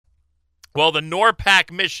Well, the NORPAC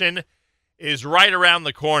mission is right around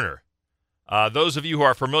the corner. Those of you who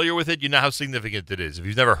are familiar with it, you know how significant it is. If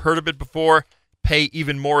you've never heard of it before, pay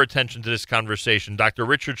even more attention to this conversation. Dr.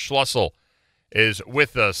 Richard Schlussel is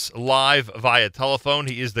with us live via telephone.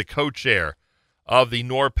 He is the co-chair of the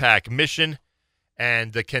NORPAC mission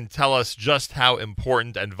and can tell us just how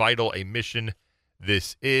important and vital a mission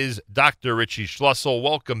this is. Dr. Richie Schlussel,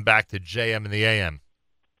 welcome back to JM and the AM.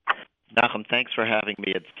 Nachum, thanks for having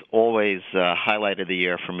me. It's always highlight of the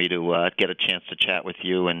year for me to get a chance to chat with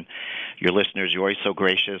you and your listeners. You're always so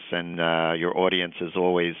gracious, and your audience is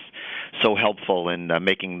always so helpful in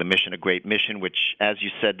making the mission a great mission, which, as you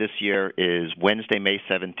said, this year is Wednesday, May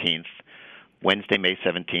 17th. Wednesday, May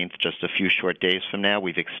 17th, just a few short days from now.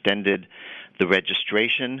 We've extended the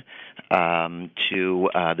registration to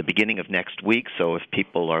the beginning of next week. So if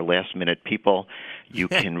people are last-minute people, you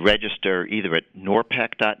can register either at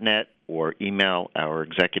norpac.net or email our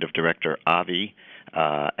executive director, Avi,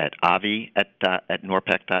 at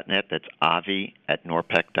norpac.net. That's Avi at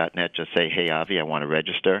norpac.net. Just say, hey, Avi, I want to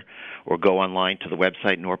register. Or go online to the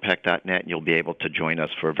website, norpac.net, and you'll be able to join us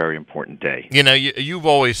for a very important day. You know, you've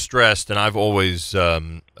always stressed, and I've always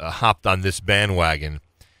hopped on this bandwagon,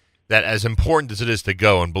 that as important as it is to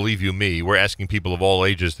go, and believe you me, we're asking people of all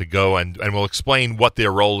ages to go, and we'll explain what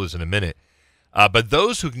their role is in a minute. But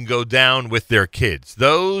those who can go down with their kids,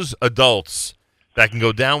 those adults that can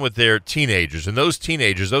go down with their teenagers, and those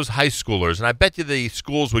teenagers, those high schoolers, and I bet you the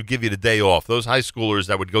schools would give you the day off, those high schoolers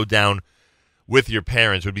that would go down with your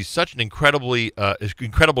parents would be such an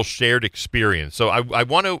incredible shared experience. So I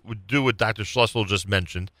want to do what Dr. Schlussel just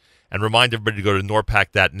mentioned and remind everybody to go to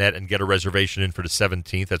norpac.net and get a reservation in for the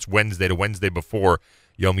 17th. That's Wednesday, the Wednesday before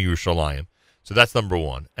Yom Yerushalayim. So that's number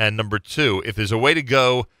one. And number two, if there's a way to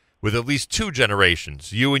go with at least two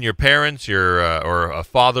generations, you and your parents, or a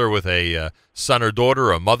father with a son or daughter,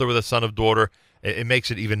 or a mother with a son or daughter, it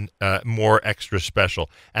makes it even more extra special.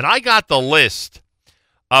 And I got the list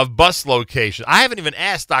of bus locations. I haven't even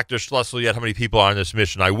asked Dr. Schlussel yet how many people are on this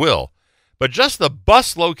mission. I will. But just the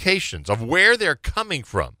bus locations of where they're coming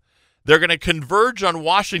from. They're going to converge on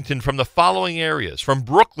Washington from the following areas. From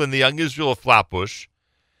Brooklyn, the Young Israel of Flatbush.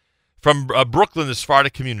 From Brooklyn, the Sephardi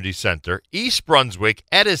Community Center. East Brunswick,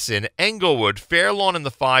 Edison, Englewood, Fairlawn and the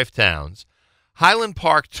Five Towns. Highland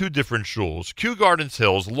Park, two different shuls. Kew Gardens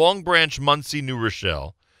Hills, Long Branch, Muncie, New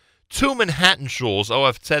Rochelle. Two Manhattan shuls,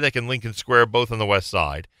 O.F. Tzedek and Lincoln Square, both on the west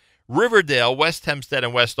side. Riverdale, West Hempstead,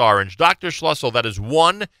 and West Orange. Dr. Schlussel, that is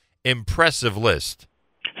one impressive list.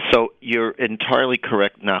 So you're entirely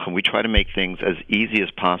correct, Nachum. We try to make things as easy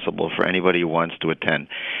as possible for anybody who wants to attend.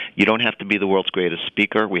 You don't have to be the world's greatest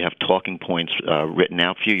speaker. We have talking points written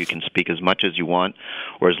out for you. You can speak as much as you want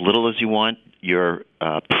or as little as you want. Your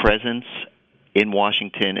presence in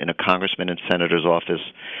Washington in a congressman and senator's office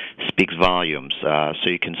speaks volumes. So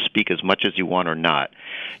you can speak as much as you want or not.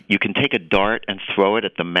 You can take a dart and throw it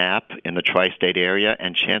at the map in the tri-state area,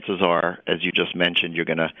 and chances are, as you just mentioned, you're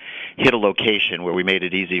going to hit a location where we made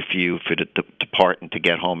it easy for you to depart and to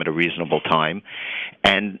get home at a reasonable time.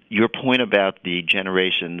 And your point about the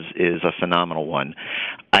generations is a phenomenal one.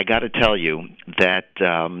 I got to tell you that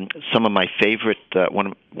some of my favorite, one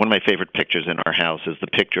of my favorite pictures in our house is the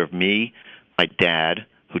picture of me, my dad,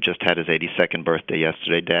 who just had his 82nd birthday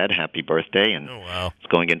yesterday. Dad, happy birthday. And he's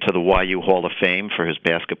going into the YU Hall of Fame for his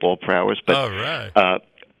basketball prowess. But all right.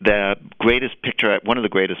 The greatest picture, one of the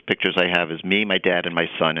greatest pictures I have is me, my dad, and my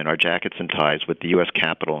son in our jackets and ties with the U.S.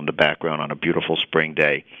 Capitol in the background on a beautiful spring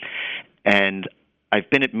day. And I've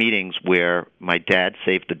been at meetings where my dad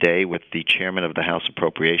saved the day with the chairman of the House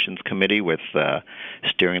Appropriations Committee with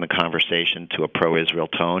steering the conversation to a pro-Israel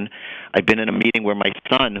tone. I've been in a meeting where my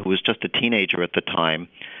son, who was just a teenager at the time,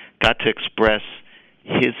 got to express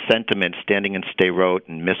his sentiments standing in Sderot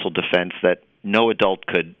and missile defense that no adult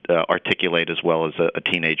could articulate as well as a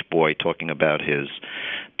teenage boy talking about his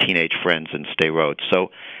teenage friends in Sderot.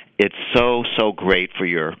 So it's so great for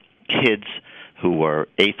your kids who are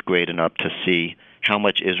 8th grade and up to see how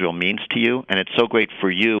much Israel means to you, and it's so great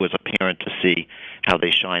for you as a parent to see how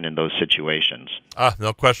they shine in those situations.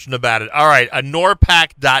 No question about it. All right,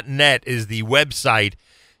 norpac.net is the website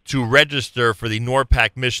to register for the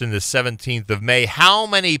NORPAC mission the 17th of May. How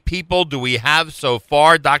many people do we have so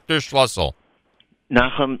far, Dr. Schlussel?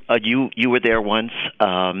 Nachum, you were there once.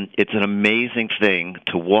 It's an amazing thing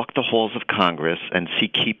to walk the halls of Congress and see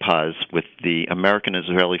kippahs with the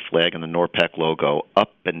American-Israeli flag and the NORPAC logo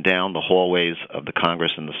up and down the hallways of the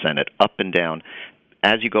Congress and the Senate, up and down.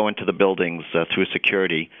 As you go into the buildings through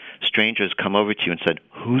security, strangers come over to you and said,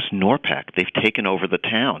 "Who's NORPAC? They've taken over the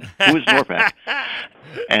town. Who is NORPAC?"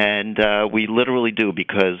 And we literally do,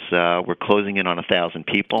 because we're closing in on 1,000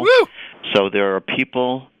 people. Woo! So there are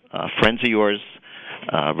people, friends of yours,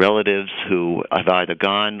 relatives who have either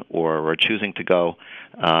gone or are choosing to go.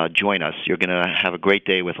 Join us. You're going to have a great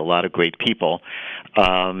day with a lot of great people.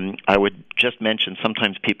 I would just mention,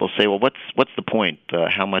 sometimes people say, well, what's the point?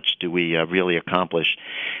 How much do we really accomplish?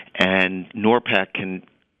 And NORPAC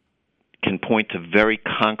can point to very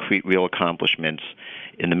concrete, real accomplishments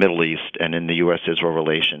in the Middle East and in the U.S.-Israel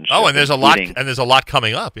relationship. Oh, and there's a lot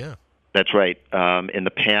coming up. Yeah, that's right. In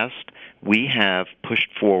the past, we have pushed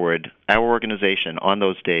forward, our organization, on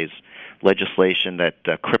those days, legislation that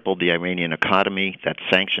crippled the Iranian economy, that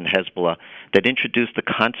sanctioned Hezbollah, that introduced the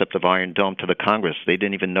concept of Iron Dome to the Congress. They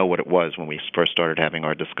didn't even know what it was when we first started having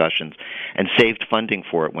our discussions, and saved funding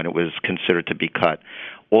for it when it was considered to be cut.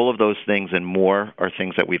 All of those things and more are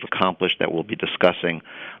things that we've accomplished that we'll be discussing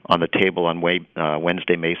on the table on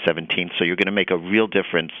Wednesday, May 17th. So you're going to make a real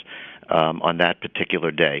difference on that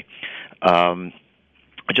particular day.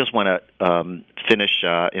 I just want to finish,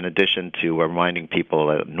 in addition to reminding people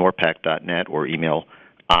at norpac.net, or email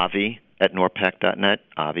avi@norpac.net,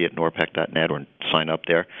 avi@norpac.net, or sign up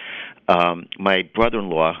there. My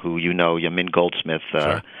brother-in-law, who you know, Yamin Goldsmith,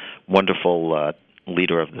 sure. Wonderful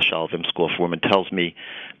leader of the Shalvim School of Women, tells me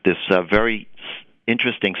this very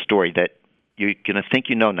interesting story that you're going to think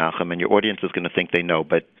you know, Nachum, and your audience is going to think they know,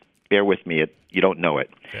 but bear with me, you don't know it.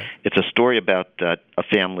 Okay. It's a story about a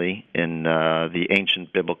family in the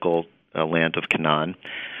ancient biblical land of Canaan.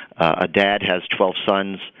 A dad has 12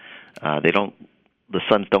 sons. The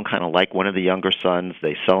sons don't kind of like one of the younger sons.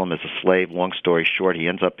 They sell him as a slave. Long story short, he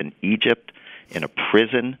ends up in Egypt in a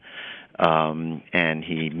prison. And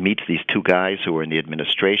he meets these two guys who are in the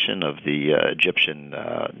administration of the Egyptian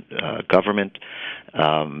government.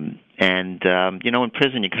 In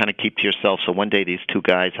prison, you kind of keep to yourself. So one day, these two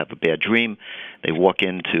guys have a bad dream. They walk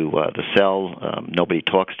into the cell. Nobody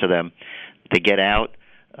talks to them. They get out.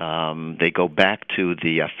 They go back to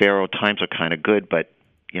the Pharaoh. Times are kind of good, but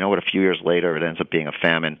you know what? A few years later, it ends up being a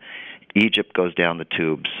famine. Egypt goes down the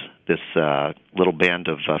tubes. This little band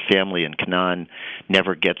of family in Canaan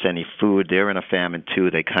never gets any food. They're in a famine, too.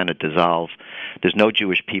 They kind of dissolve. There's no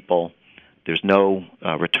Jewish people. There's no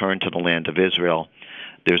return to the land of Israel.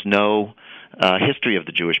 There's no history of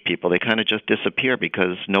the Jewish people. They kind of just disappear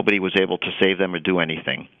because nobody was able to save them or do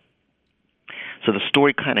anything. So the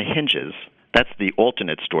story kind of hinges. That's the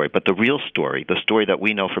alternate story. But the real story, the story that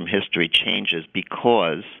we know from history, changes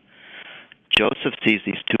because Joseph sees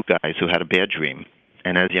these two guys who had a bad dream.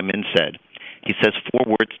 And as Yamin said, he says 4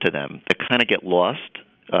 words to them that kind of get lost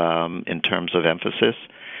in terms of emphasis.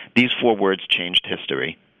 These 4 words changed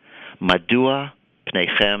history. Madua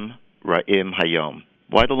pneichem ra'im hayom.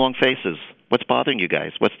 Why the long faces? What's bothering you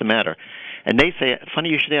guys? What's the matter? And they say, funny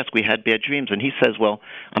you should ask, we had bad dreams. And he says, well,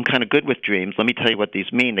 I'm kind of good with dreams. Let me tell you what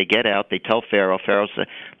these mean. They get out. They tell Pharaoh. Pharaoh says,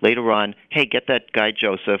 later on, hey, get that guy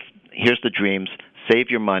Joseph. Here's the dreams. Save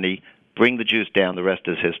your money. Bring the Jews down. The rest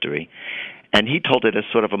is history. And he told it as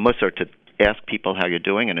sort of a musar to ask people how you're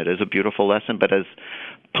doing, and it is a beautiful lesson. But as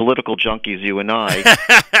political junkies, you and I...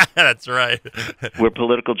 That's right. We're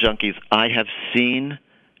political junkies. I have seen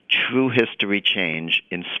true history change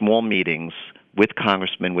in small meetings with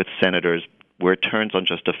congressmen, with senators, where it turns on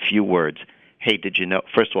just a few words. Hey, did you know?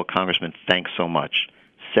 First of all, Congressman, thanks so much.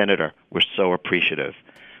 Senator, we're so appreciative.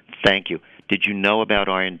 Thank you. Did you know about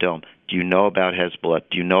Iron Dome? Do you know about Hezbollah?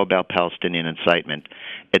 Do you know about Palestinian incitement?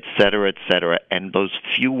 Et cetera, et cetera. And those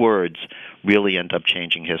few words really end up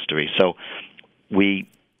changing history. So we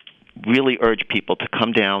really urge people to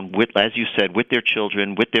come down, with, as you said, with their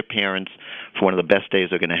children, with their parents, for one of the best days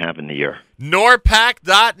they're going to have in the year.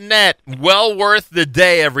 Norpac.net. Well worth the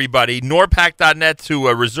day, everybody. Norpac.net to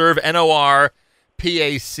reserve, NORPAC.net.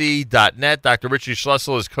 Dr. Richie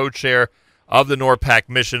Schlessel is co-chair of the NORPAC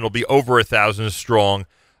mission. It'll be over 1,000 strong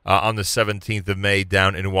on the 17th of May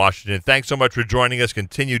down in Washington. Thanks so much for joining us.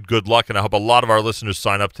 Continued good luck, and I hope a lot of our listeners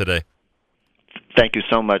sign up today. Thank you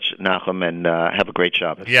so much, Nachum, and have a great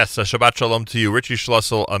Shabbat. Yes, Shabbat Shalom to you. Richie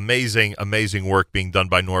Schlessel, amazing, amazing work being done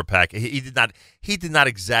by NORPAC. He did not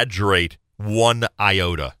exaggerate one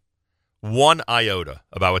iota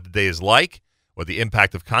about what the day is like, what the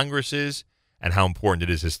impact of Congress is, and how important it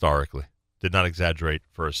is historically. Did not exaggerate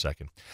for a second.